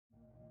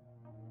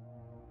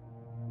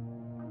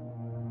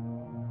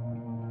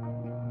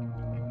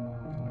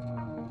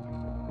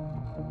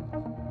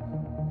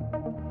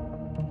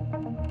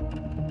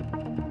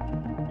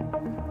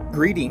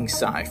Greetings,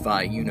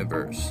 sci-fi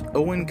universe.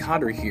 Owen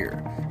Cotter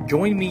here.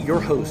 Join me, your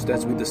host,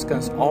 as we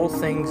discuss all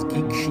things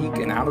geek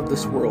chic and out of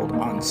this world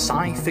on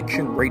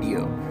Sci-Fiction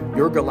Radio,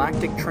 your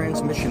galactic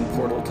transmission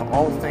portal to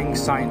all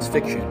things science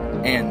fiction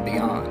and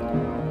beyond.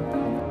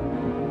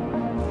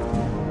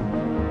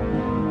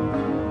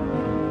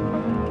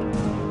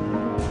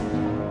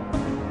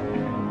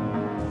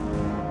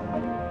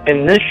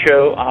 In this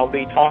show, I'll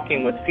be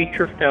talking with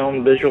feature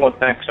film visual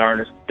effects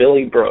artist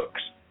Billy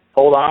Brooks.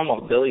 Hold on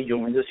while Billy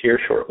joins us here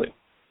shortly.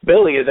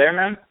 Billy, you there,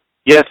 man?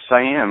 Yes, I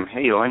am.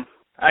 Hey, Owen.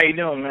 How you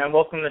doing, man?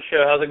 Welcome to the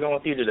show. How's it going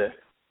with you today?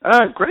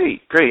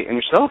 Great. And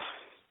yourself?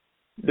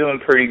 Doing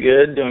pretty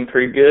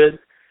good.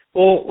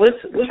 Well,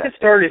 let's get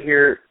started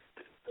here.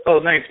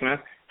 Oh, thanks, man.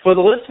 For the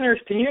listeners,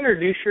 can you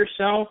introduce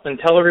yourself and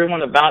tell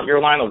everyone about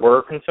your line of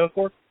work and so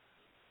forth?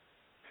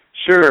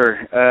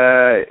 Sure.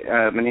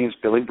 My name's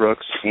Billy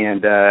Brooks,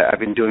 and I've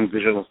been doing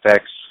visual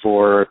effects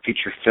for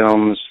feature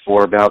films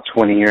for about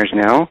 20 years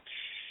now.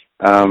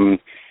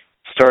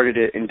 Started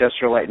at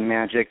Industrial Light and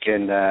Magic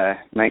in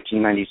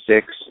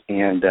 1996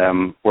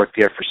 and worked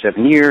there for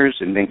 7 years,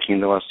 and then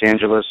came to Los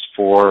Angeles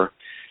for,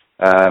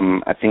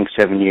 I think,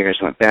 7 years.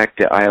 Went back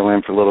to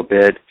ILM for a little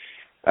bit,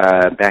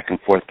 back and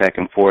forth,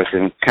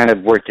 and kind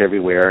of worked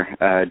everywhere.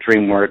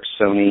 DreamWorks,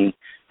 Sony.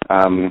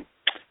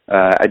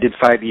 I did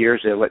 5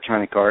 years at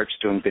Electronic Arts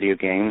doing video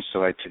games,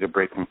 so I took a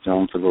break from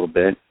film for a little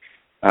bit.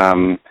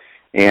 And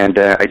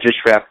I just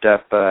wrapped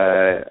up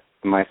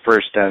my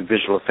first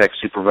visual effects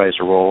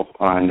supervisor role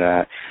on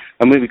a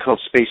movie called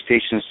Space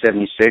Station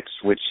 76,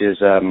 which is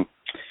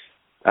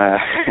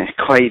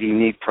quite a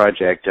unique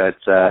project.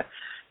 It's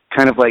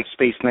kind of like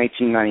Space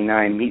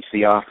 1999 meets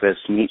The Office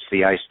meets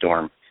The Ice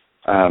Storm.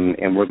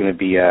 And we're going to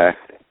be,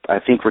 I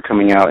think we're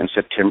coming out in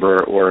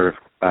September or,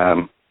 I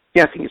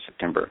think it's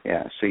September.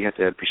 Yeah, so you have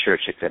to be sure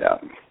to check that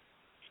out.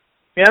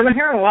 Yeah, I've been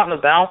hearing a lot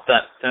about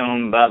that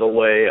film, by the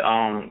way.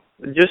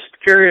 Just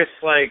curious,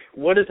 like,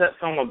 what is that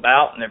film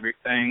about and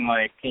everything?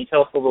 Like, can you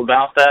tell us a little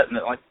about that and,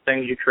 like, the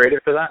things you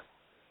created for that?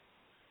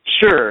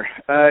 Sure.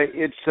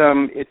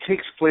 It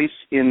takes place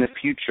in the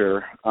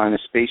future on a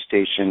space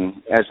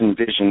station as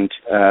envisioned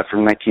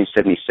from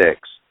 1976.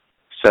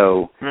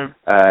 So,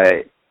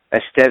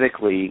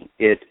 aesthetically,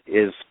 it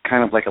is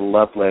kind of like a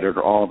love letter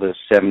to all the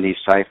 70s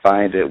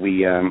sci-fi that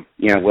we,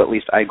 well, at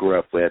least I grew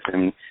up with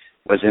and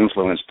was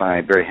influenced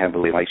by very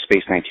heavily, like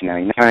Space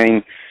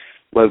 1999,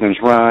 Logan's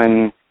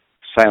Run,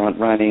 Silent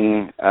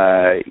Running,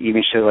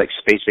 even shows like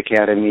Space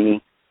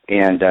Academy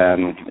and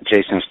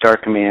Jason Star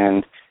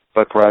Command,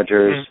 Buck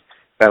Rogers,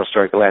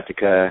 Battlestar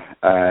Galactica,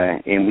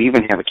 and we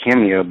even have a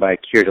cameo by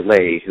Keir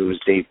Dullea, who was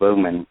Dave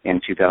Bowman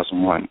in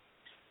 2001.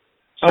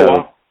 So,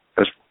 wow.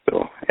 That was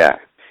cool, yeah.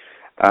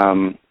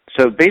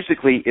 So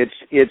basically,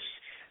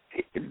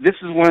 this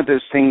is one of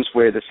those things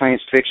where the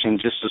science fiction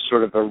just is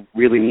sort of a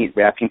really neat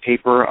wrapping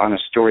paper on a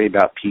story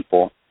about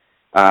people.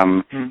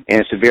 And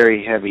it's a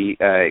very heavy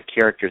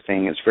character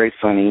thing. It's very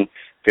funny,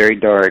 very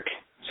dark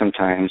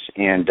sometimes,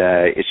 and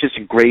it's just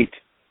a great,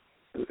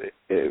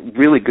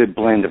 really good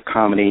blend of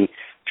comedy,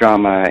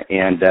 drama,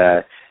 and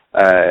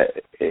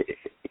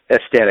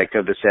aesthetic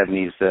of the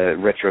 70s, the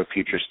retro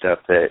future stuff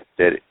that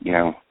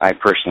I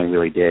personally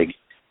really dig.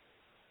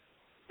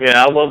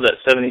 Yeah, I love that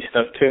 70s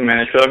stuff too,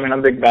 man. I'm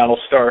a big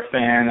Battlestar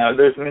fan.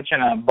 There's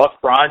mention of Buck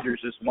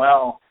Rogers as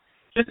well.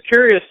 Just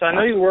curious, I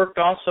know you worked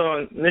also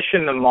on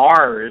Mission to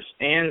Mars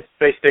and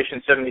Space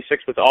Station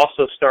 76, which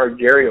also starred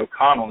Jerry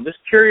O'Connell. Just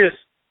curious,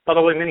 by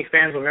the way, many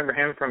fans remember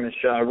him from his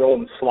role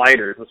in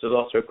Sliders, which is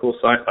also a cool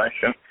sci-fi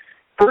show.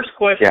 First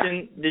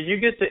question, Did you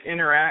get to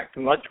interact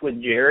much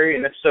with Jerry?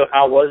 And if so,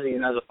 how was he?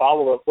 And as a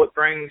follow-up, what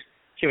things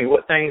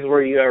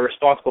were you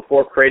responsible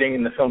for creating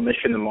in the film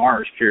Mission to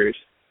Mars? Curious.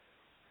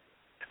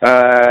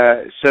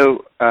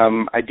 So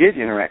I did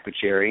interact with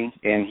Jerry,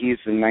 and he's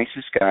the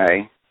nicest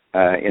guy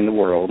in the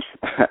world.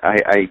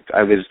 It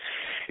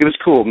was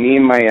cool. Me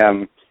and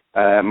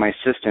my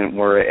assistant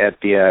were at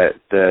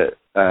the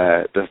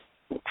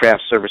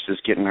craft services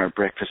getting our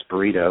breakfast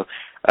burrito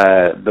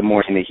the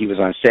morning that he was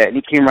on set, and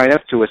he came right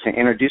up to us and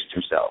introduced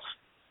himself.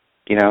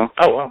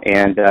 Oh, wow.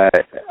 And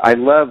I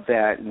love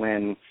that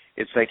when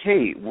it's like,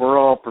 hey, we're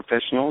all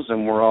professionals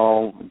and we're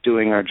all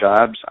doing our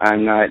jobs.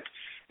 I'm not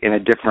in a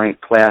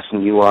different class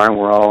than you are, and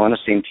we're all on the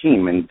same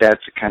team, and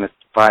that's the kind of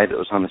vibe that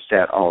was on the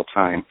set all the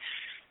time.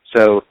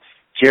 So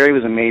Jerry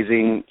was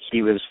amazing.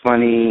 He was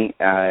funny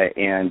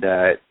and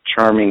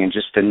charming and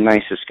just the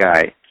nicest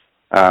guy.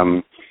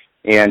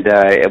 And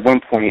at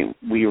one point,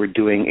 we were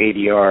doing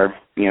ADR,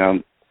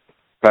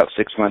 about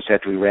 6 months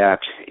after we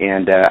wrapped,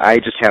 and I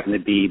just happened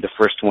to be the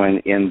first one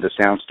in the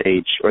sound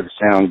stage or the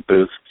sound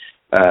booth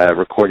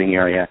recording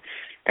area.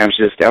 And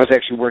I was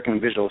actually working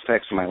visual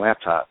effects on my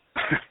laptop.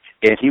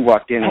 And he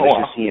walked in, and it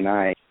was just he and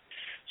I.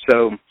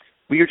 So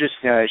we were just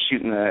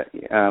shooting,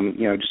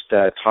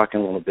 talking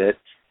a little bit.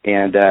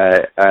 And,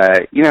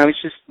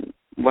 he's just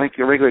like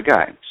a regular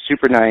guy,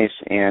 super nice.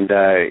 And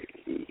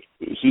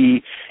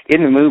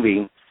in the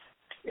movie,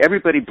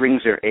 everybody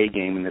brings their A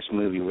game in this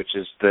movie, which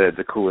is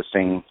the coolest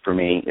thing for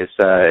me, is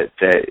that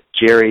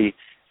Jerry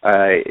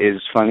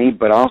is funny,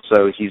 but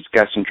also he's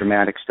got some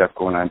dramatic stuff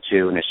going on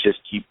too, and it's just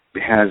he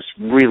has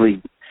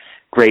really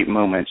great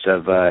moments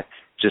of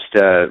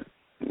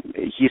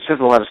he says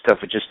a lot of stuff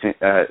with just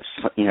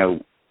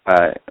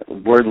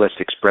wordless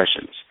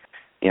expressions,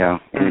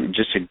 and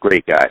just a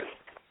great guy.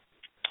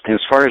 And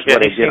as far as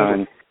what I did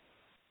on,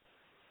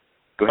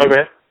 go ahead.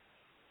 Okay.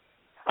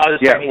 I was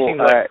just saying he seems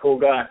like a cool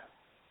guy.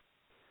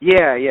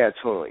 Yeah,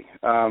 totally.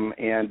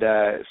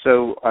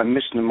 So on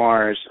Mission to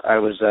Mars, I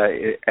was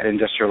at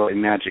Industrial Light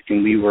and Magic,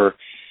 and we were,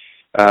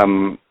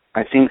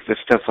 I think the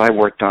stuff I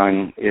worked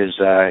on is,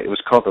 it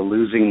was called the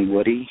Losing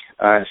Woody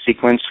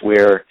sequence,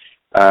 where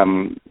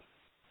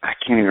I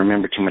can't even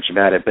remember too much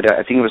about it, but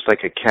I think it was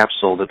like a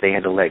capsule that they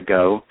had to let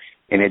go,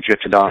 and it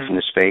drifted off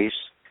into space.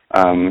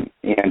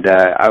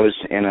 I was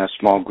in a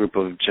small group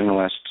of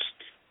journalists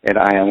at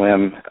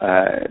ILM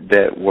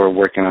that were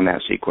working on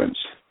that sequence.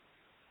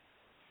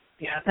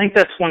 Yeah, I think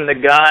that's when the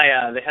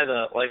guy, they had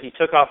he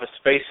took off a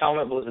space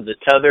helmet with the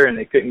tether and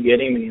they couldn't get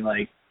him, and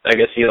I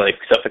guess he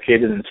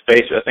suffocated in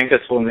space. But I think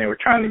that's when they were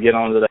trying to get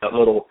onto that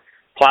little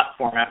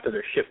platform after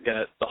their ship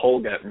the hull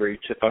got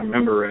breached, if I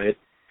remember right.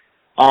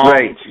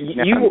 Right. So I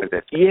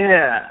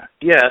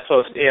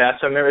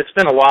remember it's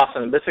been a while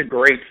since, but it's a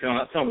great film.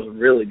 That film was a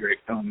really great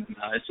film.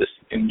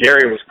 And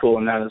Gary was cool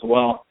in that as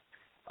well.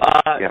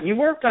 You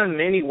worked on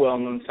many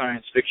well-known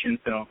science fiction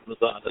films,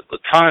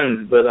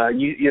 tons, but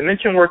you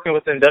mentioned working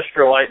with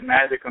Industrial Light and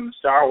Magic on the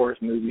Star Wars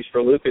movies for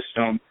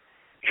Lucasfilm.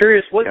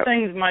 Curious, what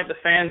things might the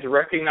fans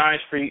recognize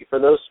for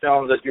those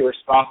films that you're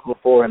responsible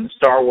for in the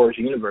Star Wars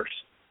universe?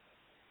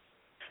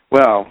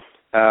 Well,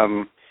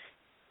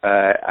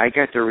 I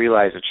got to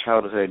realize a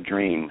childhood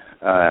dream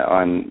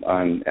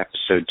on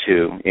Episode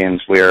 2,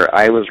 and where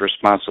I was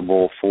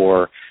responsible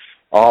for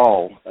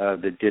all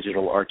of the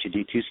digital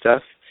R2-D2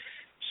 stuff.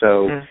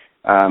 So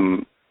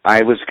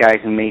I was the guy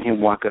who made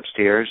him walk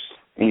upstairs,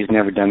 and he's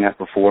never done that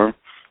before.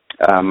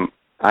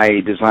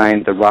 I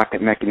designed the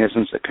rocket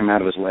mechanisms that come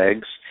out of his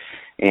legs,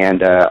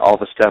 and all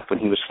the stuff when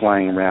he was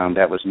flying around,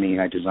 that was me.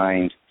 I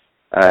designed.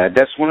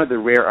 That's one of the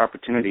rare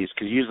opportunities,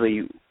 because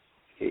usually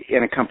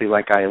in a company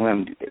like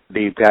ILM,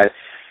 they've got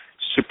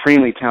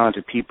supremely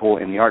talented people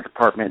in the art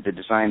department that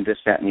design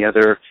this, that, and the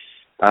other.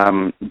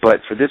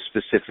 But for this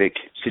specific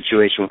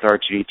situation with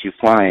R2-D2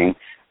 flying,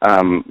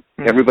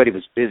 everybody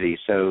was busy,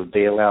 so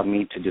they allowed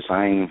me to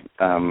design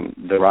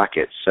the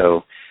rockets.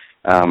 So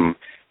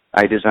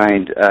I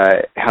designed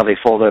how they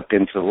fold up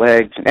into the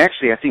legs. And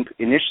actually, I think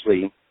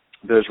initially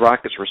those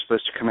rockets were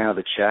supposed to come out of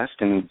the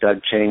chest, and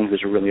Doug Chang,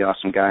 who's a really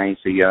awesome guy,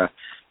 he's the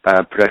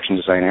production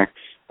designer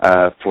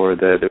for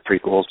the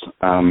prequels.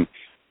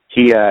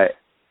 He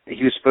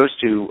was supposed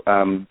to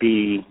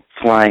be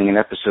flying in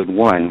Episode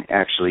 1,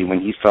 actually, when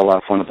he fell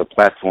off one of the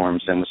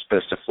platforms and was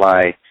supposed to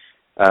fly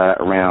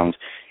around.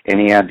 And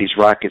he had these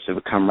rockets that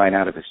would come right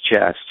out of his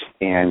chest.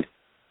 And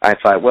I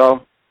thought,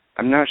 well,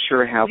 I'm not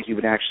sure how he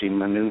would actually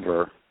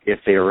maneuver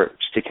if they were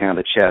sticking out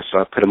of the chest, so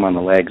I put him on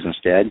the legs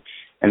instead.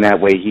 And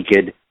that way he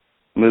could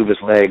move his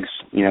legs,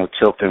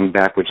 tilt them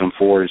backwards and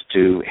forwards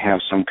to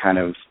have some kind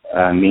of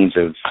means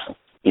of,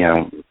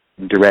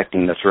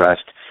 directing the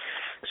thrust.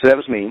 So that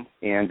was me,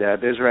 and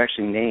those are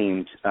actually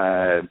named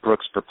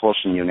Brooks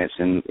propulsion units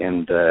in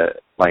the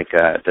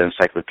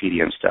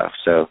encyclopedia and stuff.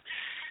 So,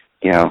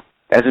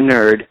 as a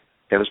nerd,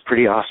 that was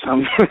pretty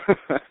awesome.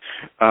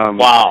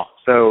 Wow.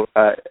 So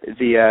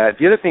the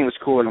other thing that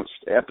was cool in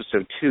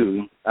Episode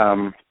 2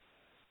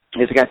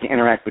 is I got to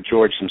interact with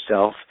George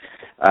himself,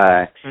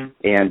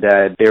 and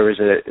there was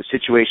a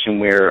situation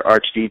where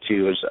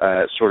R2-D2 was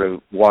sort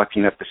of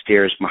walking up the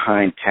stairs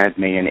behind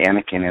Padme and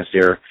Anakin as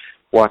they're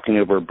walking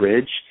over a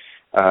bridge.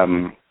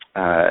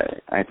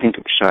 I think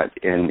it was shot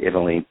in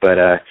Italy, but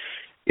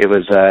it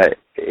was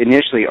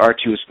initially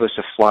R2 was supposed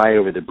to fly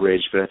over the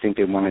bridge, but I think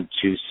they wanted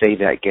to save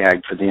that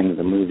gag for the end of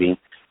the movie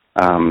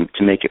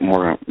to make it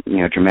more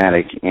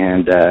dramatic,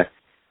 and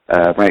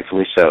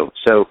rightfully so.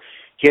 So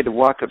he had to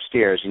walk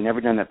upstairs. He'd never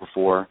done that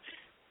before.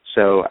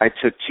 So I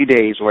took 2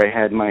 days where I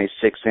had my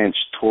 6-inch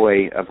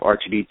toy of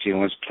R2-D2 and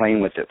was playing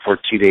with it for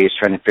 2 days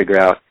trying to figure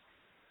out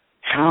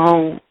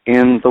how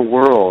in the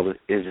world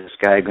is this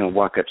guy going to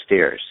walk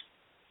upstairs.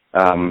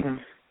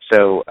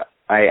 So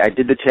I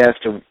did the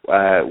test of,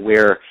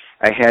 where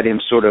I had him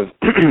sort of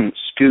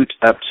scoot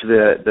up to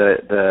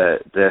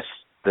the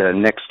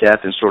next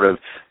step and sort of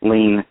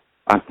lean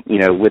on,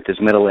 with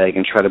his middle leg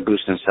and try to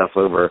boost himself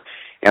over.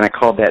 And I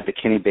called that the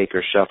Kenny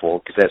Baker shuffle,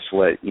 because that's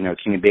what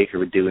Kenny Baker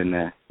would do in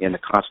the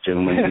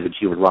costume when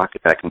he would rock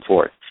it back and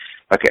forth.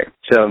 Okay,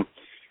 so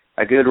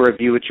I go to a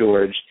review with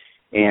George,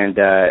 and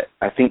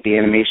I think the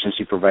animation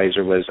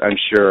supervisor was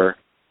unsure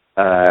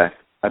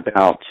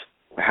about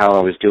how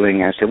I was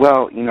doing. I said,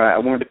 well, I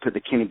wanted to put the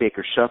Kenny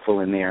Baker shuffle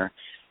in there,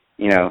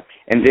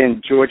 And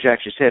then George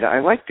actually said, I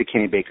like the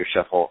Kenny Baker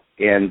shuffle,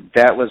 and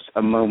that was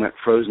a moment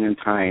frozen in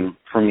time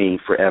for me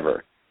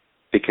forever.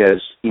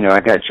 Because, I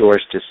got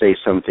George to say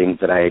something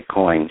that I had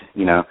coined,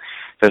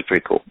 That's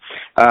pretty cool.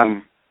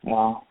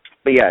 Wow.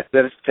 But yeah,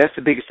 that's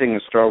the biggest thing in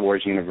the Star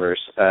Wars universe.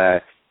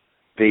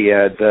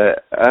 The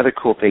other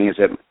cool thing is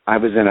that I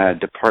was in a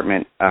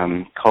department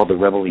called the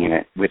Rebel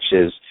Unit, which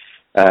is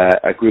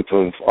a group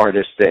of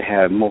artists that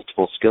have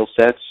multiple skill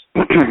sets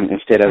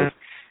instead of,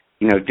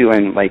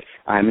 doing like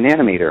I'm an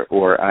animator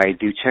or I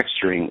do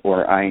texturing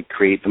or I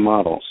create the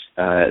models.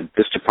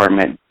 This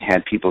department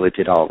had people that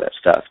did all that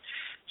stuff.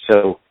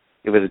 So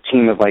it was a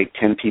team of like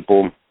 10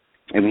 people,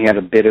 and we had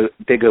a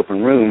big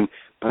open room,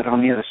 but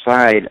on the other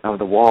side of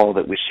the wall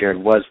that we shared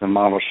was the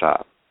model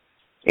shop.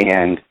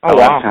 And a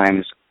lot of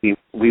times we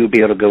would be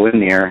able to go in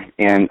there,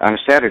 and on a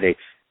Saturday,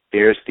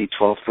 there's the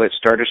 12-foot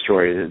Star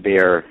Destroyer that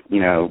they're,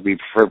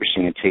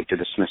 refurbishing and take to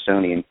the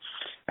Smithsonian.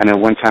 I know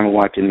one time I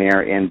walked in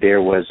there, and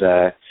there was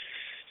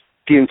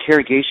the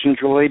interrogation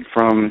droid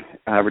from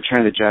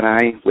Return of the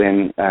Jedi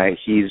when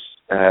he's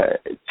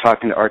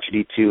talking to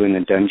R2-D2 in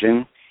the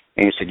dungeon,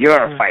 and he said, "You're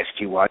a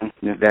feisty one."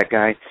 That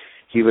guy,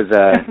 he was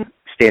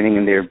standing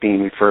in there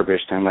being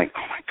refurbished. I'm like,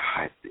 oh, my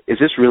God, is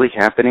this really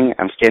happening?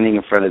 I'm standing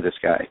in front of this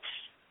guy.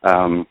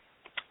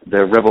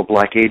 The Rebel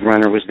Blockade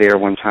Runner was there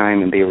one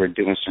time, and they were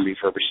doing some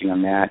refurbishing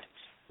on that.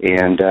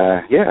 And,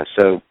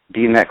 so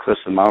being that close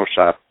to the model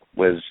shop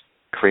was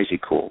crazy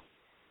cool.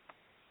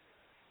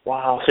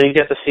 Wow, so you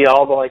get to see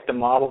all the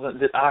models.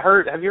 I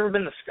heard, have you ever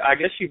been I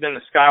guess you've been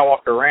to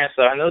Skywalker Ranch,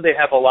 so I know they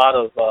have a lot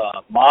of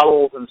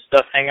models and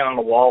stuff hanging on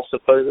the wall,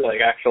 supposedly, like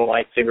actual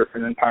lightsaber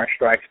from Empire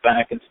Strikes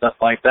Back and stuff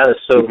like that. It's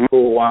so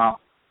cool, wow.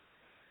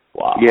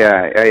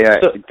 Yeah, I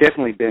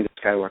definitely been to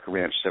Skywalker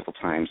Ranch several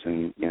times,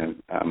 and,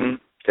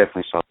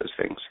 definitely saw those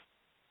things.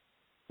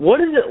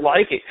 What is it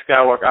like at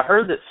Skywalker? I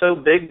heard that so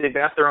big they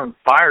got their own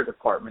fire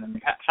department. I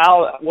mean,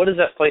 what is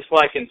that place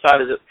like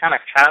inside? Is it kind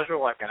of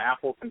casual, like an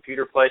Apple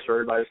computer place, where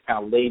everybody's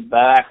kind of laid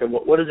back? Or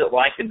what is it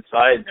like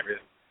inside and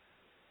everything?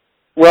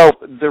 Well,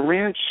 the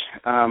ranch,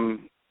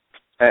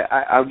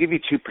 I'll give you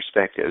two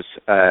perspectives.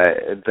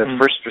 The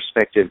first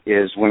perspective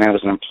is when I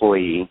was an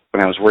employee,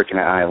 when I was working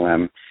at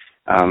ILM,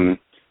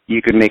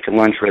 you could make a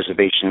lunch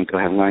reservation and go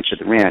have lunch at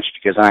the ranch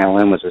because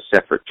ILM was a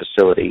separate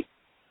facility.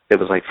 It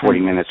was like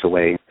 40 minutes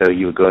away, so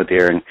you would go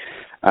there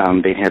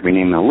and they'd have your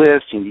name on the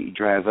list, and you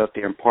drive up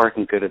there and park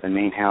and go to the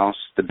main house,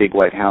 the big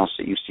white house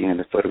that you've seen in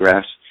the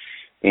photographs,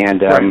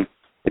 and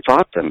it's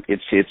awesome.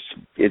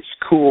 It's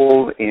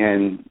cool,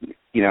 and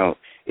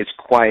it's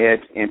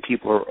quiet, and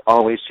people are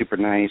always super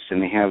nice,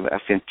 and they have a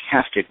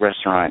fantastic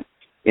restaurant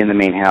in the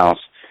main house.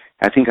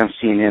 I think on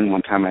CNN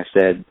one time I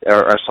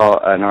saw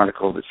an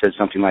article that said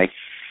something like,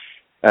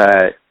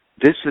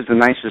 "This is the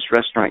nicest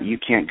restaurant you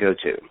can't go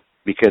to,"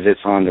 because it's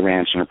on the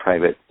ranch in a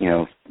private,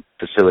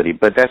 facility.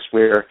 But that's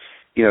where,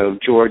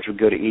 George would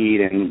go to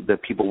eat, and the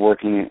people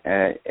working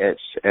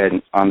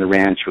on the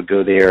ranch would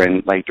go there,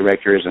 and like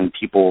directors and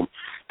people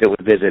that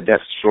would visit.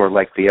 That's sort of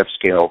like the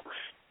upscale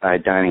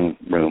dining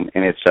room,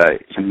 and it's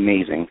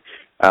amazing.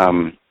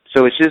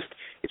 So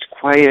it's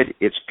quiet,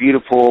 it's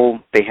beautiful.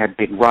 They had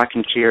big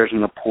rocking chairs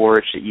on the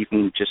porch that you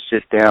can just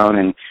sit down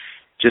and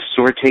just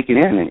sort of take it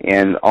in,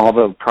 and all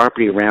the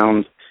property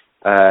around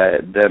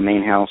the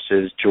main house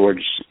is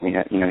George,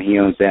 he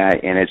owns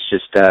that, and it's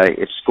just,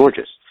 it's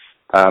gorgeous.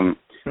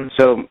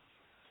 So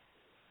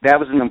that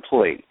was an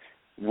employee.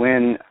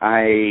 When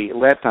I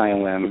left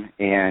ILM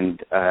and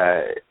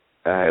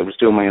I was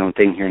doing my own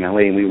thing here in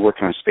LA, and we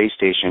worked on a space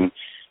station,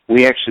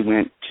 we actually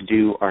went to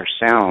do our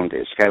sound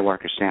at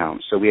Skywalker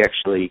Sound. So we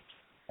actually,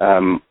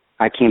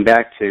 I came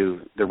back to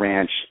the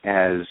ranch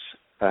as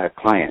a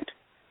client,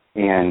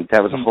 and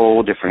that was a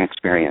whole different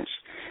experience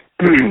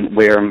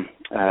where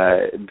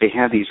they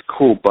have these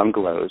cool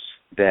bungalows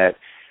that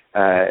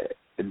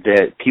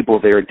people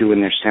there doing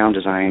their sound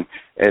design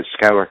at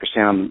Skywalker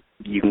Sound.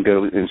 You can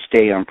go and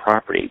stay on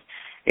property,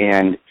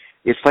 and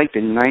it's like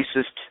the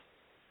nicest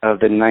of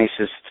the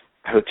nicest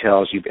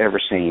hotels you've ever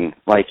seen.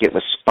 Like, it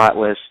was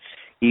spotless.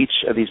 Each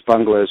of these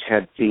bungalows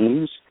had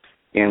themes,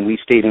 and we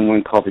stayed in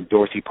one called the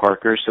Dorothy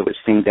Parker, so it was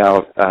themed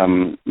out,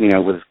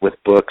 with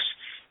books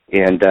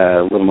and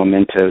little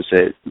mementos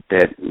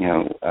that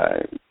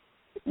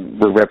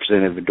were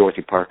representative of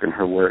Dorothy Parker and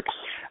her work.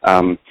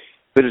 But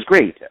it was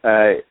great.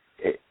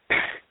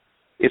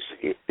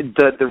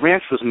 The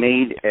ranch was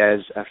made as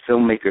a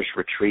filmmaker's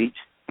retreat,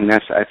 and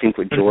that's, I think,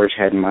 what George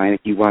had in mind.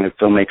 He wanted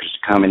filmmakers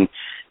to come and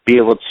be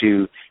able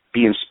to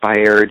be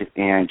inspired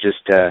and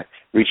just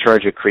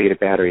recharge your creative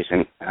batteries.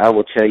 And I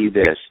will tell you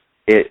this,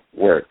 it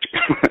worked.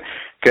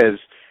 Because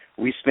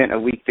we spent a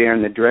week there,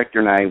 and the director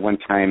and I, one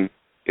time,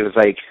 it was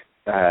like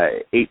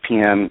 8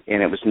 p.m.,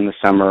 and it was in the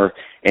summer,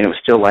 and it was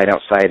still light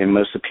outside, and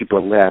most of the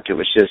people had left. It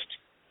was just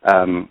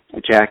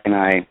Jack and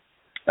I,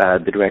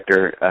 the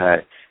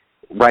director,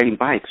 riding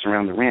bikes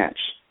around the ranch,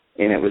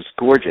 and it was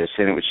gorgeous,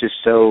 and it was just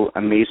so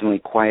amazingly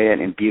quiet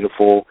and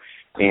beautiful,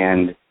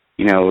 and,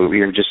 we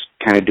were just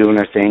kind of doing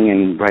our thing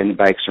and riding the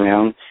bikes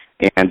around,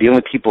 and the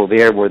only people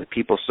there were the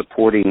people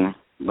supporting,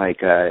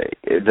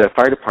 the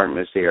fire department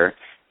was there,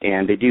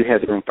 and they do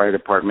have their own fire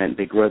department.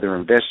 They grow their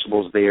own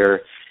vegetables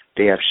there.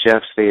 They have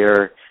chefs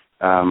there,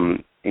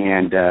 and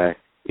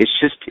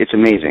it's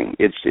amazing.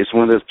 It's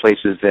one of those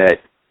places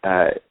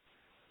that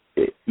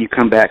you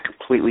come back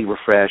completely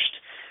refreshed.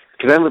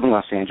 Because I live in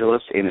Los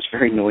Angeles, and it's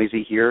very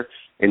noisy here,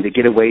 and to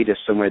get away to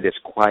somewhere that's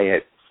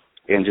quiet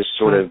and just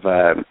sort of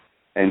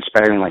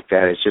inspiring like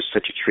that is just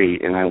such a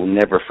treat, and I will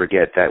never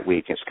forget that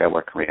week at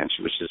Skywalker Ranch,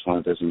 which is one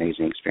of those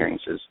amazing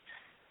experiences.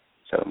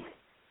 So.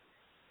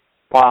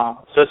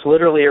 Wow. So it's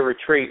literally a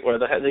retreat where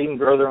they even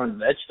grow their own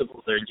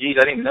vegetables there. Geez,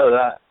 I didn't know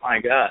that. My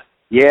God.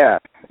 Yeah,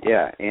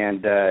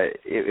 and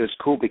it was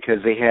cool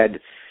because they had,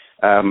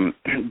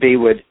 they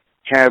would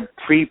have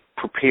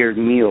pre-prepared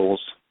meals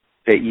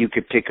that you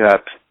could pick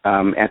up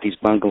at these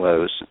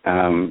bungalows,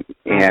 and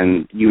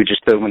you would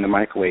just throw them in the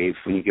microwave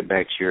when you get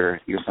back to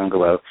your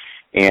bungalow.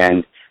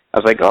 And I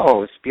was like,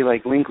 oh, it's be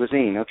like Lean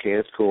Cuisine. Okay,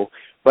 that's cool.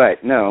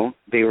 But no,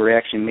 they were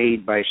actually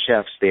made by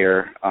chefs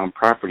there on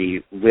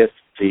property with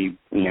the,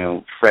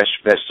 fresh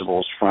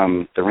vegetables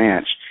from the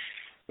ranch.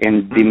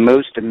 And the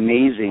most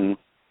amazing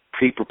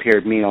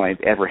pre-prepared meal I've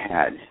ever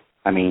had.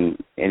 I mean,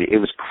 and it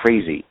was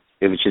crazy.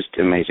 It was just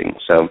amazing.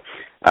 So,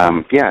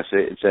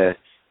 it's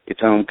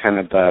its own kind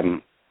of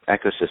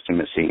ecosystem,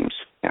 it seems.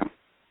 Yeah.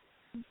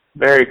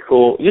 Very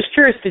cool. Just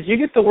curious, did you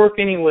get to work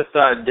any with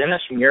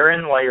Dennis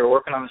Muren while you were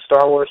working on the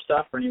Star Wars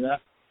stuff or any of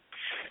that?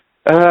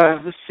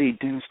 Let's see,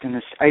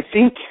 Dennis. I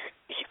think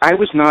I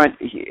was not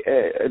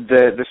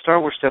the Star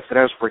Wars stuff that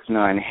I was working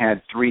on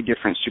had 3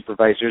 different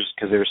supervisors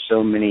because there were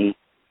so many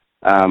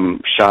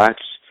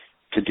shots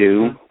to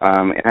do,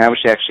 and I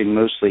was actually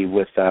mostly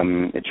with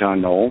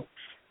John Knoll,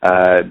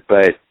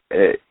 but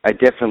I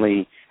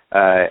definitely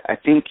I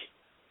think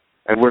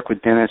I worked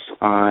with Dennis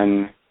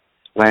on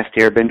Last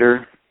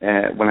Airbender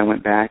when I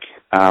went back,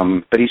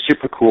 but he's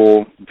super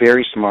cool,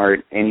 very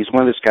smart, and he's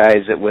one of those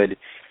guys that would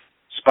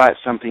spot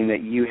something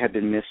that you had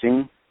been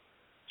missing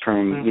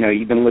from,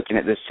 you've been looking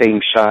at the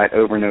same shot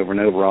over and over and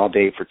over all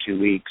day for 2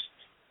 weeks,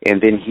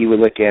 and then he would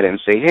look at it and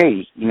say,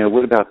 hey,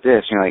 what about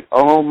this? And you're like,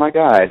 oh, my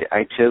God,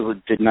 I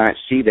totally did not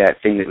see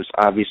that thing that was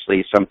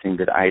obviously something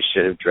that I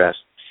should have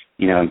addressed,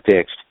 and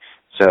fixed.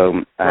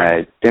 So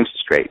Dennis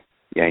is great.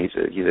 Yeah,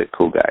 he's a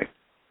cool guy.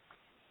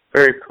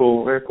 Very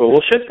cool, very cool.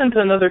 Well, shifting to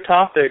another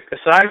topic,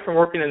 aside from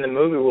working in the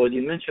movie world,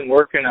 you mentioned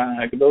working on,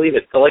 I believe,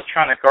 it's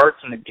Electronic Arts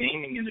in the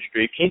gaming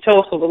industry. Can you tell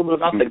us a little bit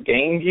about the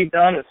games you've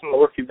done and some of the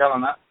work you've done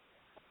on that?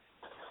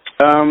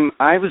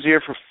 I was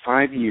there for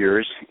 5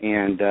 years,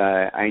 and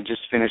I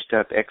just finished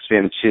up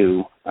XVIM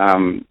 2,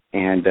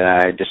 and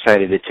I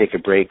decided to take a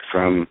break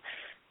from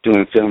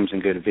doing films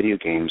and go to video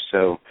games.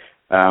 So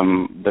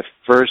the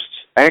first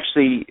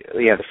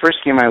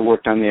game I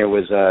worked on there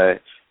was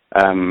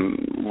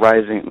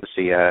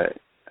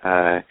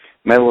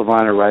Medal of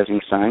Honor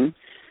Rising Sun,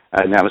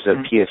 and that was a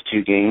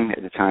PS2 game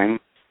at the time.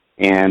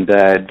 And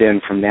then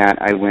from that,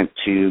 I went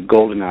to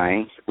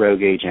GoldenEye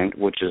Rogue Agent,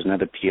 which is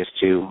another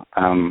PS2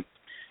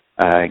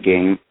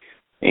 game,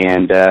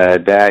 and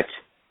that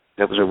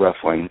was a rough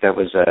one. That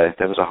was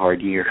a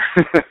hard year.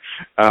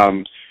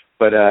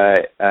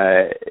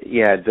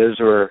 Those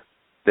were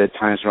the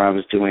times where I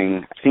was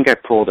doing. I think I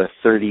pulled a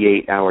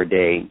 38-hour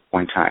day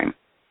one time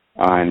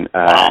on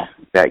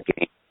that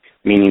game,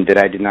 meaning that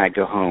I did not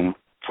go home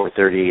for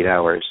 38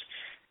 hours.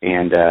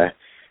 And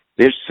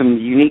there's some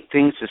unique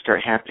things that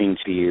start happening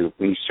to you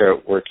when you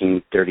start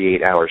working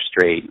 38 hours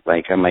straight.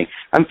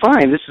 I'm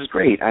fine, this is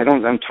great.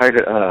 I'm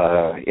tired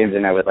and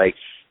then I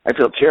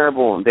feel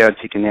terrible, and then I'd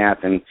take a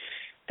nap and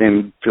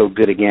then feel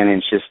good again,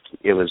 and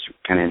it was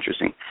kind of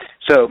interesting.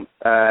 So,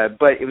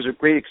 but it was a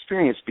great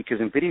experience because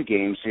in video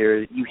games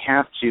you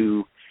have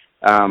to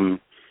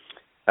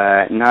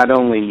not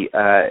only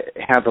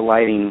have the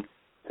lighting,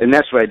 and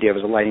that's what I did. I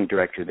was a lighting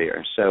director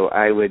there. So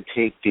I would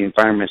take the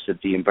environments that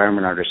the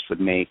environment artist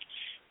would make,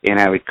 and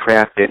I would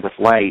craft it with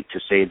light to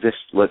say this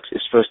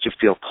is supposed to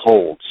feel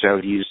cold. So I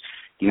would use,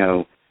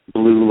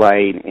 blue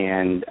light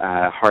and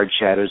hard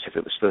shadows if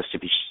it was supposed to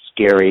be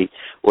scary,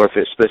 or if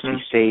it's supposed to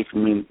be safe,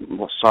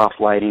 soft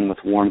lighting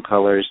with warm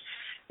colors.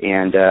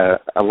 And a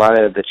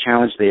lot of the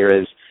challenge there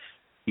is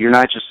you're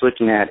not just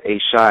looking at a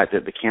shot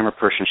that the camera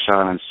person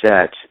shot on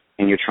set,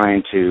 and you're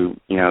trying to,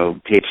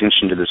 pay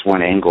attention to this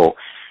one angle.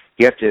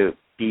 You have to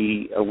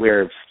be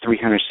aware of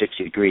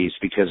 360 degrees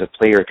because a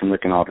player can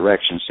look in all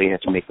directions, so you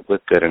have to make it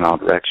look good in all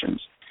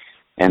directions.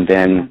 And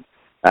then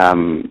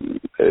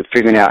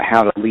figuring out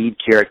how to lead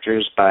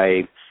characters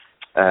by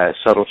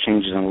subtle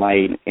changes in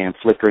light and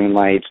flickering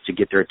lights to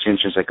get their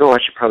attention. It's like, oh, I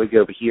should probably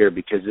go over here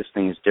because this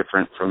thing is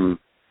different from,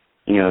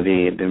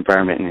 the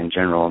environment in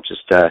general.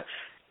 Just a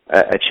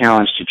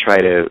challenge to try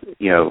to,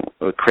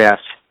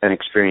 craft an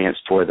experience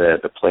for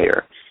the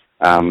player.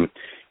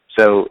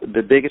 So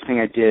the biggest thing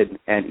I did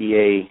at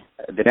EA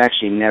that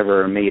actually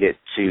never made it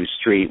to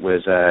Street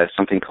was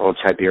something called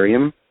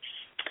Tiberium.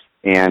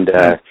 And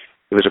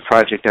it was a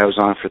project I was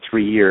on for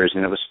 3 years,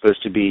 and it was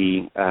supposed to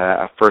be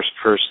a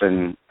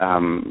first-person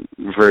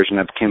version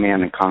of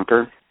Command and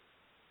Conquer.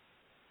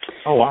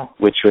 Oh, wow.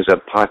 Which was a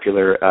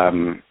popular,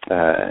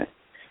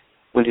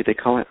 what did they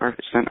call it?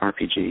 It's not an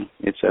RPG.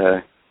 It's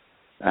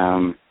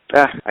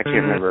I can't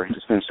remember.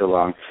 It's been so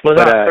long. Was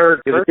that a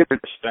third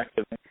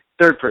perspective?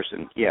 Third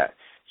person, yeah.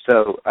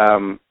 So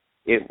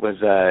it was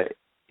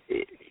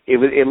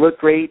it looked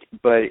great,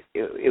 but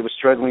it was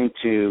struggling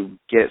to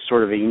get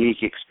sort of a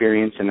unique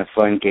experience and a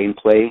fun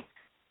gameplay.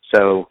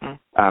 So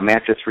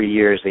after 3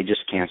 years, they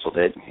just canceled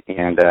it,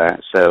 and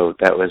so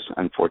that was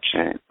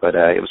unfortunate. But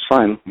it was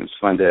fun. It was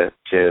fun to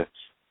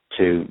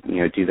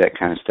do that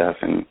kind of stuff.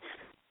 And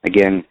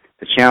again,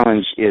 the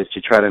challenge is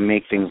to try to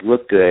make things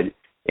look good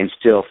and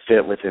still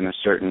fit within a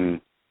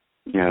certain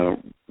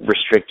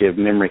restrictive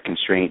memory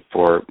constraint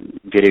for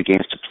video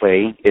games to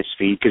play its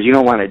speed, because you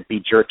don't want to be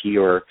jerky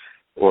or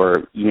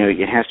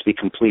it has to be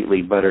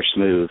completely butter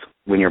smooth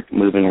when you're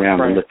moving around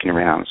and looking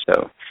around.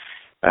 So,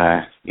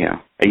 a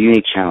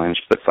unique challenge,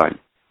 but fun.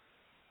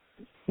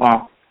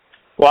 Wow.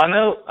 Well, I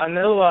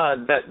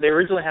know that they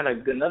originally had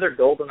another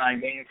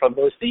GoldenEye game from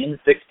both the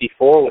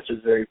N64, which is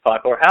very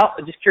popular.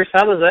 Just curious,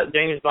 how does that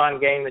James Bond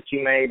game that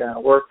you made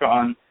work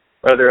on?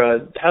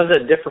 Rather, how does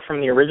that differ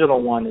from the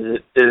original one? Is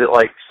it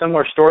like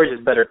similar stories,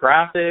 just better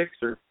graphics,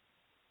 or?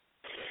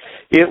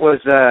 It was,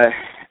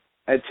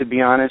 to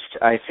be honest,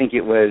 I think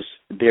it was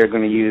they're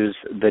going to use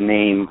the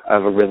name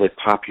of a really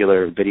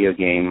popular video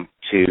game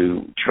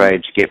to try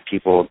to get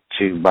people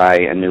to buy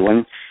a new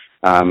one.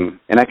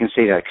 And I can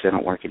say that because I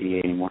don't work at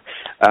EA anymore.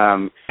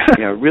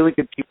 Really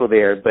good people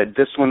there, but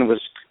this one was,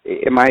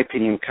 in my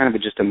opinion, kind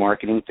of just a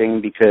marketing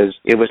thing, because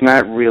it was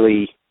not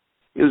really.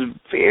 It was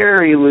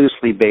very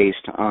loosely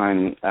based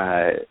on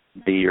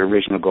the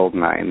original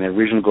GoldenEye, and the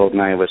original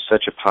GoldenEye was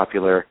such a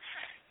popular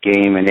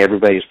game, and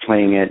everybody was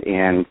playing it.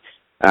 And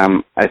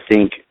I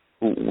think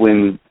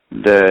when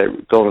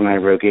the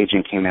GoldenEye Rogue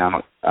Agent came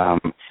out,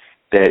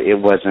 that it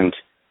wasn't.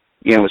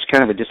 It was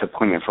kind of a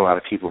disappointment for a lot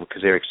of people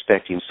because they were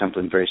expecting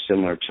something very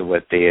similar to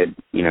what they had,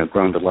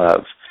 grown to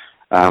love.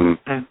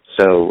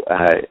 So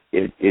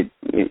it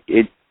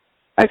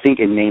I think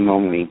in name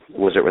only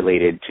was it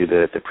related to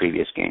the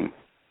previous game.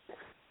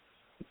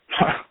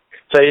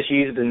 So I just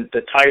used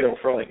the title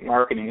for like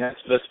marketing.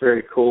 That's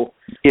very cool.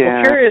 Yeah.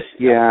 I'm curious.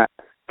 Yeah.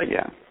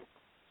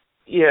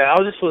 I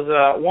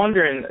was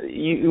wondering.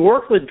 You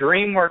work with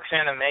DreamWorks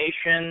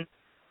Animation.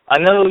 I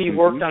know you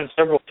worked on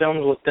several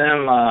films with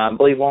them. I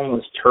believe one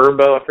was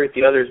Turbo. I forget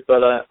the others,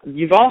 but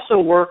you've also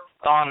worked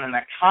on an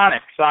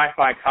iconic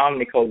sci-fi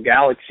comedy called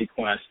Galaxy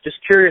Quest. Just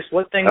curious,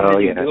 what things did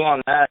you do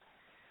on that?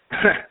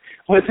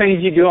 What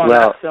things did you do on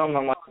that film?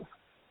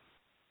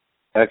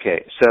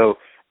 Okay, so.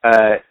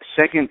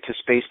 Second to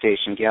Space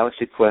Station,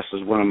 Galaxy Quest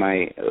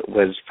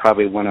was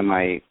probably one of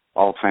my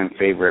all-time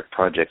favorite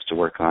projects to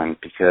work on,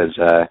 because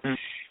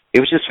it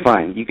was just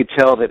fun. You could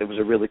tell that it was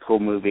a really cool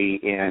movie,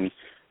 and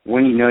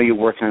when you're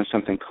working on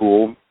something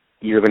cool,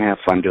 you're going to have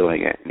fun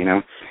doing it,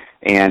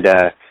 And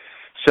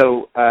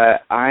so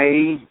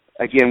I,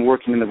 again,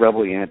 working in the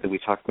Rebel unit that we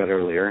talked about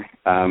earlier,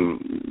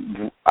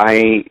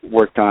 I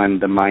worked on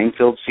the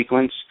minefield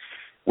sequence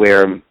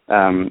where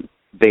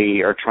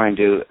they are trying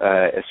to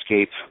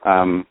escape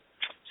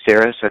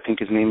Ceres, I think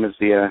his name is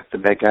the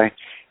bad guy,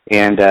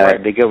 and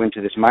they go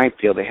into this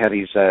minefield. They have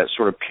these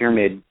sort of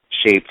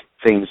pyramid-shaped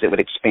things that would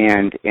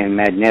expand and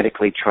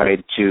magnetically try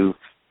to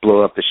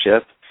blow up the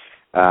ship.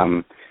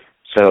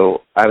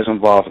 So I was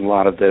involved in a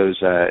lot of those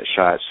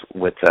shots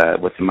with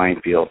the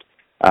minefield,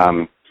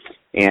 and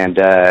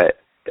it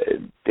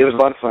was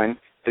a lot of fun.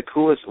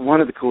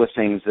 One of the coolest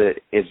things that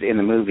is in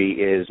the movie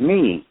is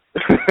me.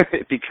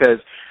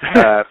 Because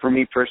for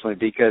me personally,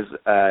 because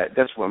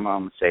that's what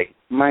Mom would say.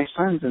 My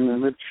son's in the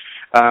movie.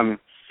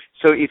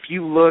 So if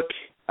you look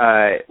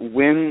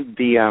when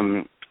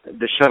the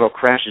shuttle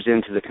crashes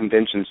into the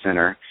convention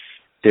center,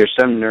 there's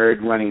some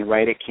nerd running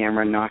right at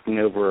camera, knocking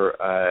over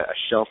a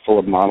shelf full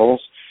of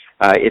models.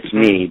 It's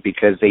me,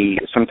 because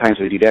sometimes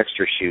we do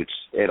extra shoots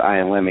at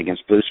ILM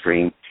against Blue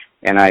Screen,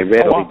 and I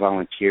readily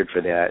volunteered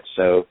for that.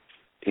 So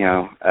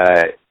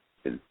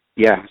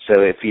so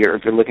if you're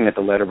looking at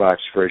the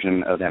letterbox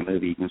version of that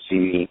movie, you can see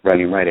me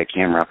running right at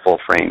camera, full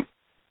frame.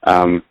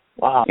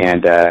 Wow!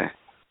 And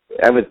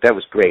that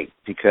was great,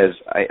 because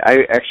I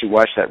actually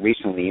watched that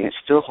recently, and it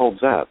still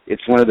holds up.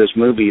 It's one of those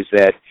movies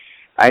that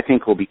I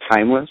think will be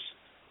timeless,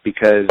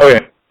 because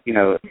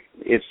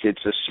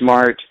it's a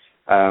smart.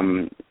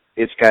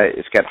 It's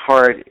got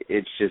heart.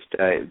 It's just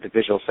the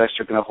visual effects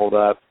are going to hold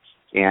up,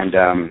 and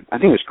I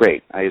think it was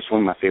great. It's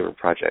one of my favorite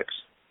projects.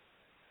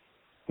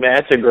 Man,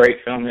 it's a great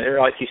film.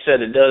 Like you said,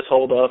 it does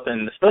hold up,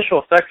 and the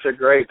special effects are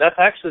great. That's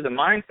actually the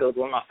minefield,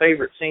 one of my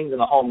favorite scenes in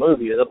the whole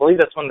movie. I believe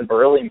that's when the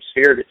beryllium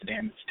sphere gets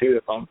damaged, too,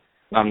 if I'm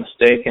not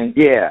mistaken.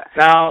 Yeah.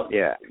 Now,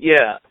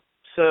 yeah.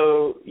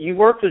 So you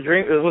worked with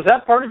was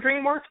that part of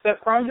DreamWorks,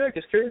 that project?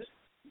 Just curious.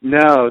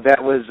 No,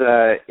 that was,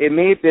 it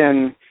may have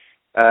been,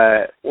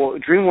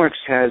 DreamWorks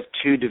has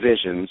two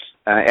divisions.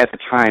 At the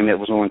time, it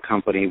was one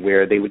company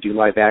where they would do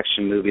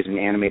live-action movies and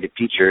animated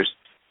features,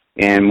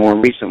 and more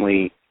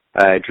recently,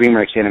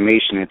 DreamWorks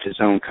Animation, it's its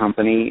own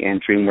company, and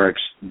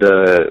DreamWorks,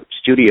 the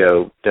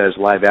studio, does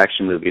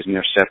live-action movies, and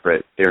they're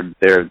separate.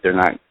 They're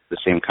not the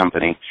same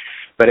company.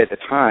 But at the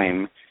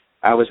time,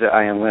 I was at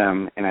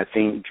ILM, and I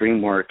think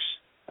DreamWorks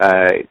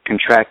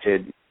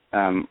contracted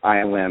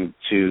ILM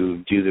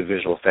to do the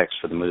visual effects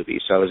for the movie.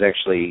 So I was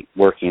actually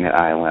working at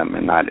ILM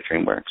and not at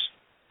DreamWorks.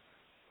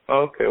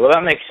 Okay, well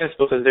that makes sense,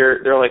 because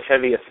they're like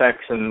heavy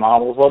effects and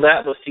models. Well,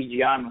 that was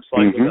CGI most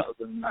likely.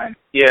 2009.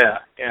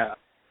 Yeah.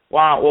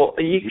 Wow. Well,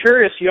 are you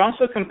curious? You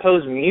also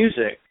compose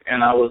music,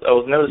 and I was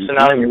noticing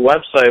out on your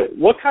website.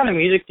 What kind of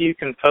music do you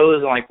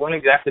compose, and like when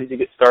exactly did you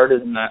get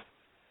started in that?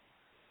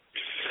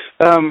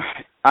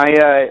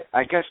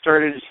 I got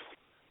started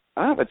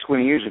about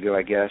 20 years ago,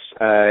 I guess.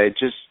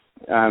 Just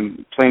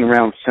playing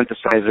around with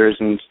synthesizers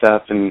and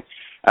stuff, and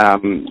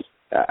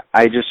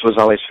I just was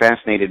always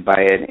fascinated by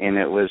it, and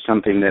it was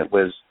something that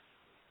was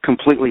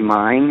completely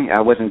mine.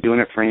 I wasn't doing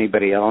it for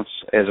anybody else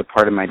as a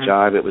part of my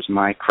job. It was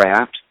my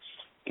craft,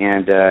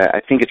 and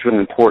I think it's really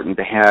important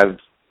to have,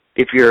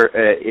 if you're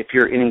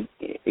in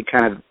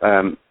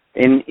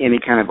any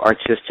kind of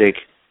artistic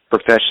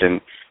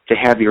profession, to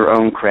have your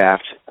own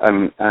craft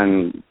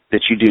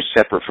that you do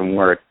separate from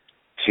work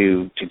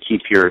to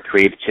keep your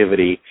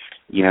creativity,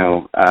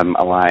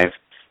 alive.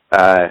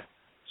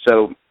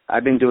 So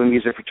I've been doing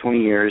music for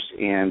 20 years,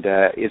 and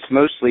it's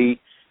mostly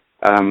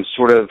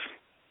sort of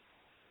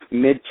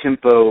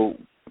mid-tempo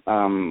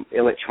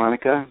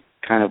electronica,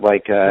 kind of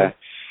like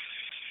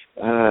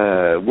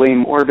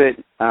William Orbit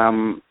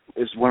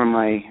is one of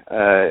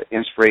my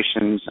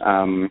inspirations,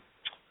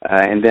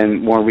 and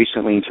then more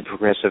recently into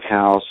progressive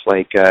house,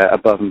 like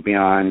Above and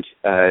Beyond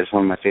is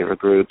one of my favorite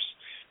groups.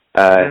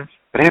 But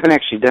I haven't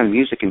actually done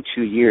music in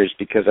 2 years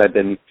because I've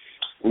been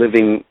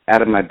living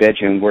out of my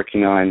bedroom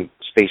working on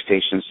Space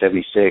Station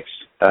 76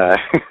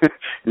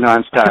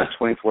 nonstop,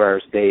 24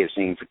 hours a day,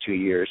 singing for 2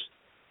 years.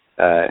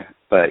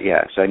 But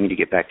yeah, so I need to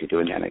get back to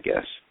doing that, I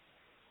guess.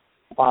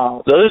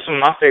 Wow, those are some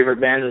of my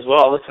favorite bands as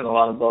well. I listen to a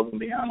lot of Above and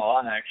Beyond, a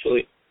lot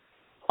actually.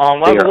 We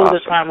have a little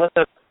bit of time left.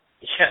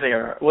 Yeah, they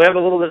are. We have a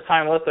little bit of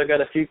time left. I got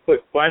a few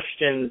quick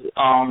questions.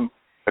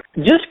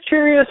 Just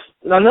curious,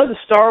 I know the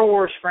Star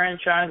Wars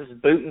franchise is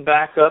booting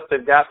back up.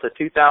 They've got the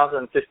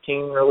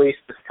 2015 release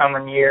this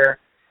coming year.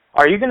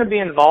 Are you going to be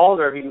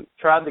involved, or have you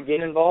tried to get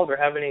involved, or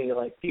have any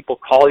people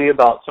call you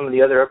about some of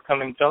the other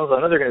upcoming films? I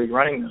know they're going to be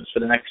running those for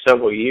the next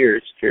several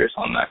years. Curious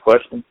on that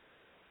question.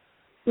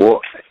 Well,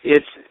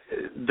 it's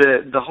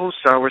the whole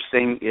Star Wars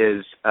thing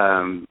is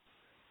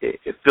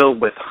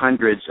filled with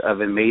hundreds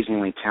of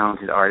amazingly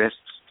talented artists,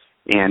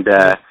 and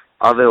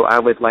although I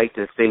would like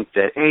to think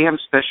that, hey, I'm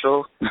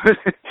special,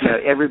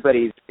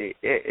 everybody's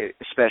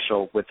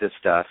special with this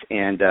stuff,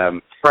 and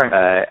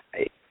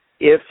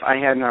if I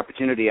had an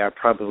opportunity, I'd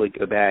probably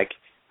go back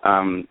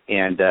and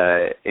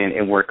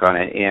work on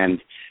it,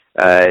 and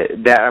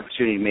that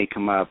opportunity may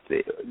come up.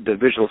 The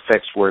visual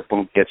effects work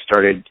won't get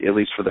started, at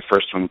least for the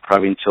first one,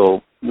 probably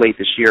until late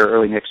this year,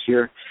 early next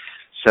year.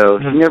 So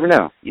you never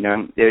know.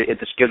 If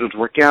the schedules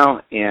work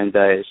out and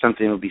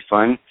something will be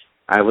fun,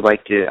 I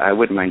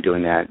wouldn't mind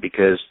doing that,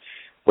 because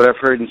what I've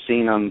heard and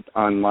seen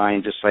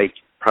online, just like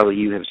probably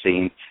you have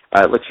seen,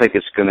 it looks like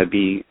it's going to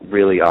be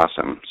really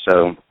awesome.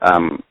 So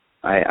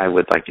I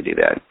would like to do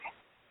that.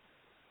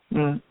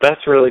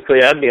 That's really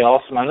cool. That'd be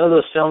awesome. I know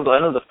those films. I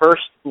know the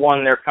first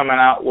one they're coming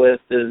out with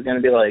is going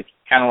to be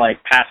kind of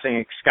like passing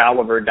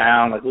Excalibur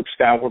down. Like Luke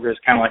Skywalker is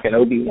kind of like an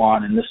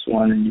Obi-Wan in this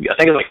one, and I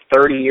think it's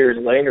 30 years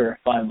later,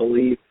 if I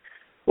believe.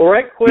 Well,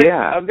 right quick,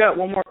 I've got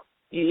one more.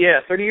 Yeah,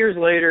 30 years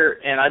later,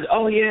 and I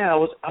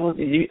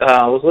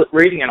was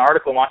reading an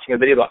article, watching a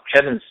video about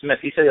Kevin Smith.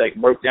 He said he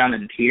broke down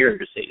in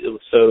tears. It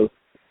was so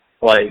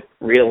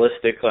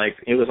realistic.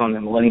 He was on the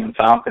Millennium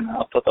Falcon.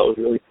 I thought that was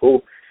really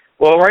cool.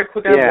 Well, right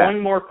quick, I have one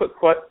more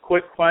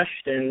quick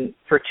question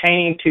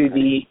pertaining to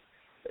the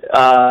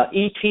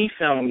E.T.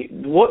 film.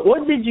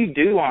 What did you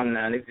do on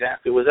that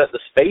exactly? Was that the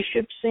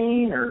spaceship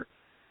scene, or?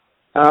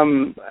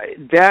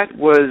 That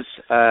was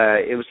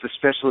it was the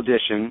special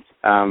edition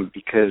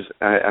because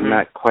I'm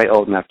not quite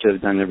old enough to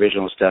have done the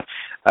original stuff.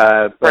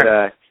 But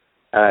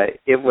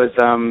it was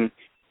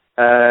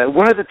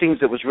one of the things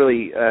that was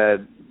really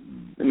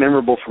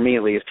memorable for me,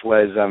 at least,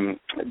 was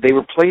they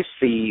replaced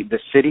the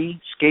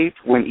cityscape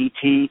when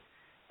E.T.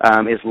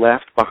 is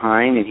left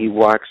behind and he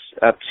walks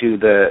up to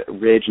the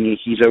ridge and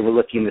he's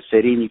overlooking the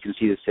city and you can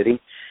see the city.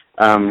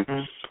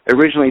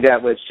 Originally,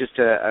 that was just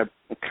a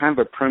kind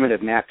of a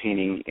primitive matte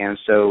painting, and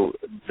so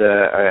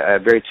a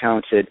very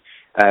talented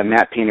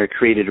matte painter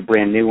created a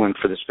brand new one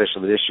for the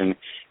special edition,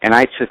 and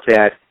I took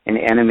that and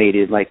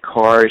animated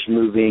cars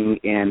moving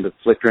and the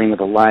flickering of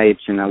the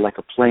lights and like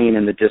a plane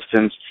in the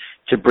distance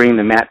to bring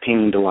the matte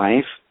painting to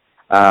life.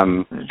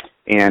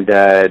 And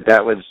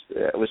that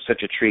was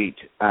such a treat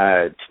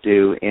to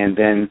do. And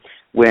then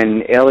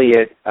when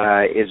Elliot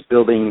is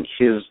building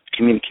his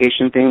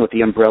communication thing with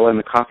the umbrella and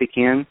the coffee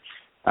can,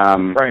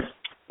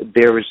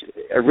 there was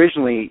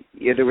originally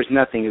there was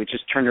nothing. It was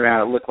just turned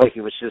around. It looked like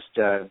it was just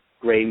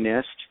gray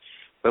mist,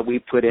 but we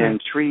put in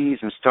trees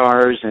and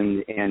stars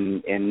and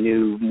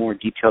new, more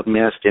detailed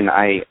mist, and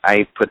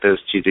I put those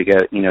two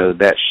together.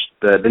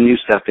 The new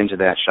stuff into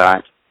that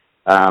shot.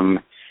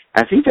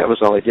 I think that was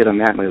all I did on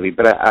that movie.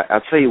 But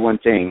I'll tell you one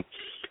thing: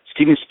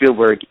 Steven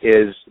Spielberg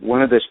is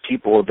one of those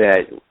people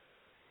that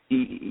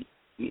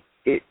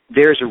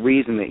there's a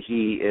reason that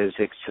he is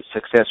as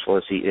successful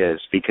as he is,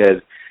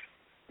 because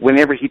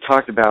whenever he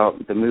talked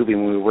about the movie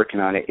when we were working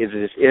on it, it's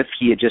as if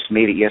he had just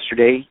made it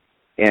yesterday,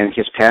 and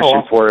his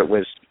passion for it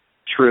was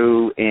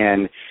true,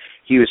 and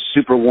he was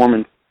super warm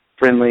and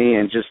friendly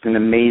and just an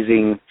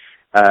amazing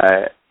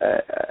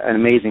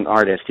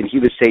artist. And he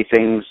would say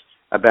things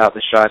about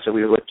the shots that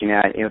we were looking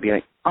at, and it would be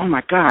like, oh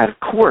my God, of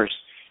course.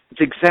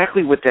 It's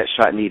exactly what that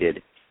shot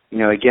needed. You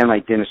know, again,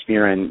 like Dennis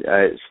Muren,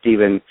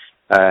 Steven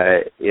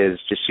is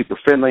just super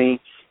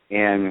friendly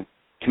and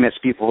commits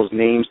people's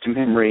names to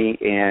memory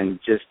and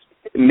just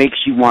makes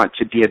you want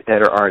to be a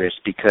better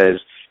artist because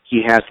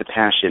he has the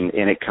passion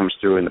and it comes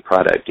through in the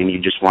product, and you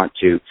just want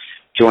to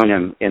join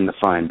him in the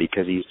fun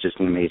because he's just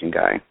an amazing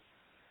guy.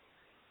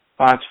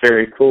 Oh, that's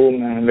very cool,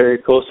 man. Very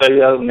cool. So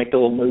you make the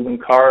little moving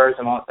cars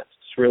and all. That's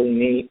just really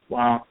neat.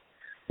 Wow.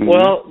 Mm-hmm.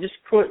 Well, just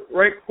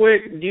right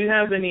quick, do you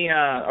have any,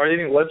 are there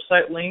any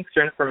website links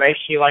or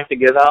information you'd like to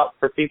give out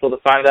for people to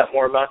find out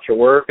more about your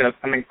work and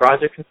upcoming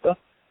projects and stuff?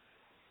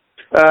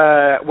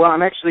 Well,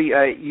 I'm actually,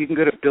 you can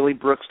go to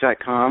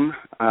billybrooks.com,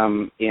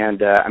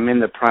 and I'm in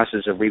the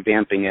process of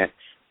revamping it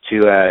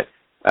to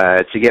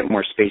get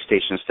more space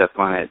station stuff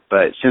on it.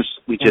 But since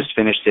we just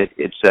finished it,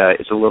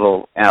 it's a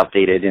little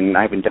outdated, and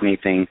I haven't done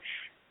anything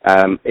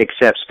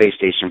except space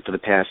station for the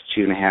past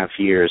 2.5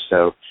 years.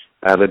 So,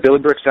 but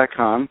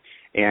billybrooks.com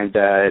and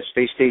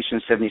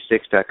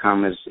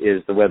spacestation76.com is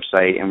the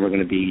website, and we're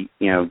going to be,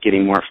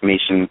 getting more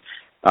information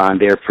on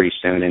there pretty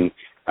soon. And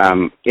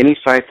any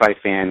sci-fi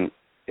fan,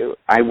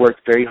 I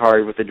worked very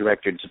hard with the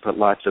director to put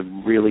lots of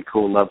really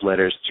cool love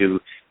letters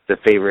to the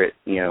favorite,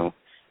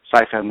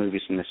 sci-fi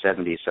movies from the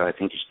 70s, so I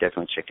think you should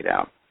definitely check it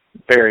out.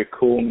 Very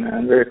cool,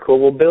 man. Very cool.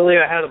 Well, Billy,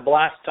 I had a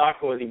blast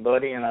talking with you,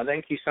 buddy, and I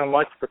thank you so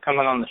much for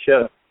coming on the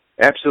show.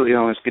 Absolutely,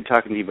 Owen. It's good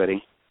talking to you,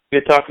 buddy.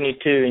 Good talking to you,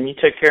 too, and you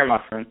take care, my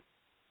friend.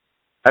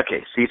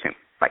 Okay, see you soon.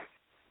 Bye.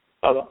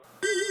 Bye-bye.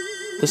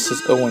 This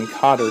is Owen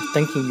Cotter,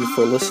 thanking you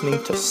for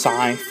listening to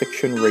Sci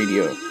Fiction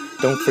Radio.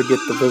 Don't forget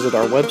to visit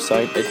our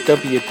website at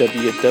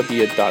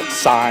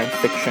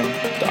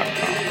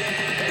www.scifiction.com.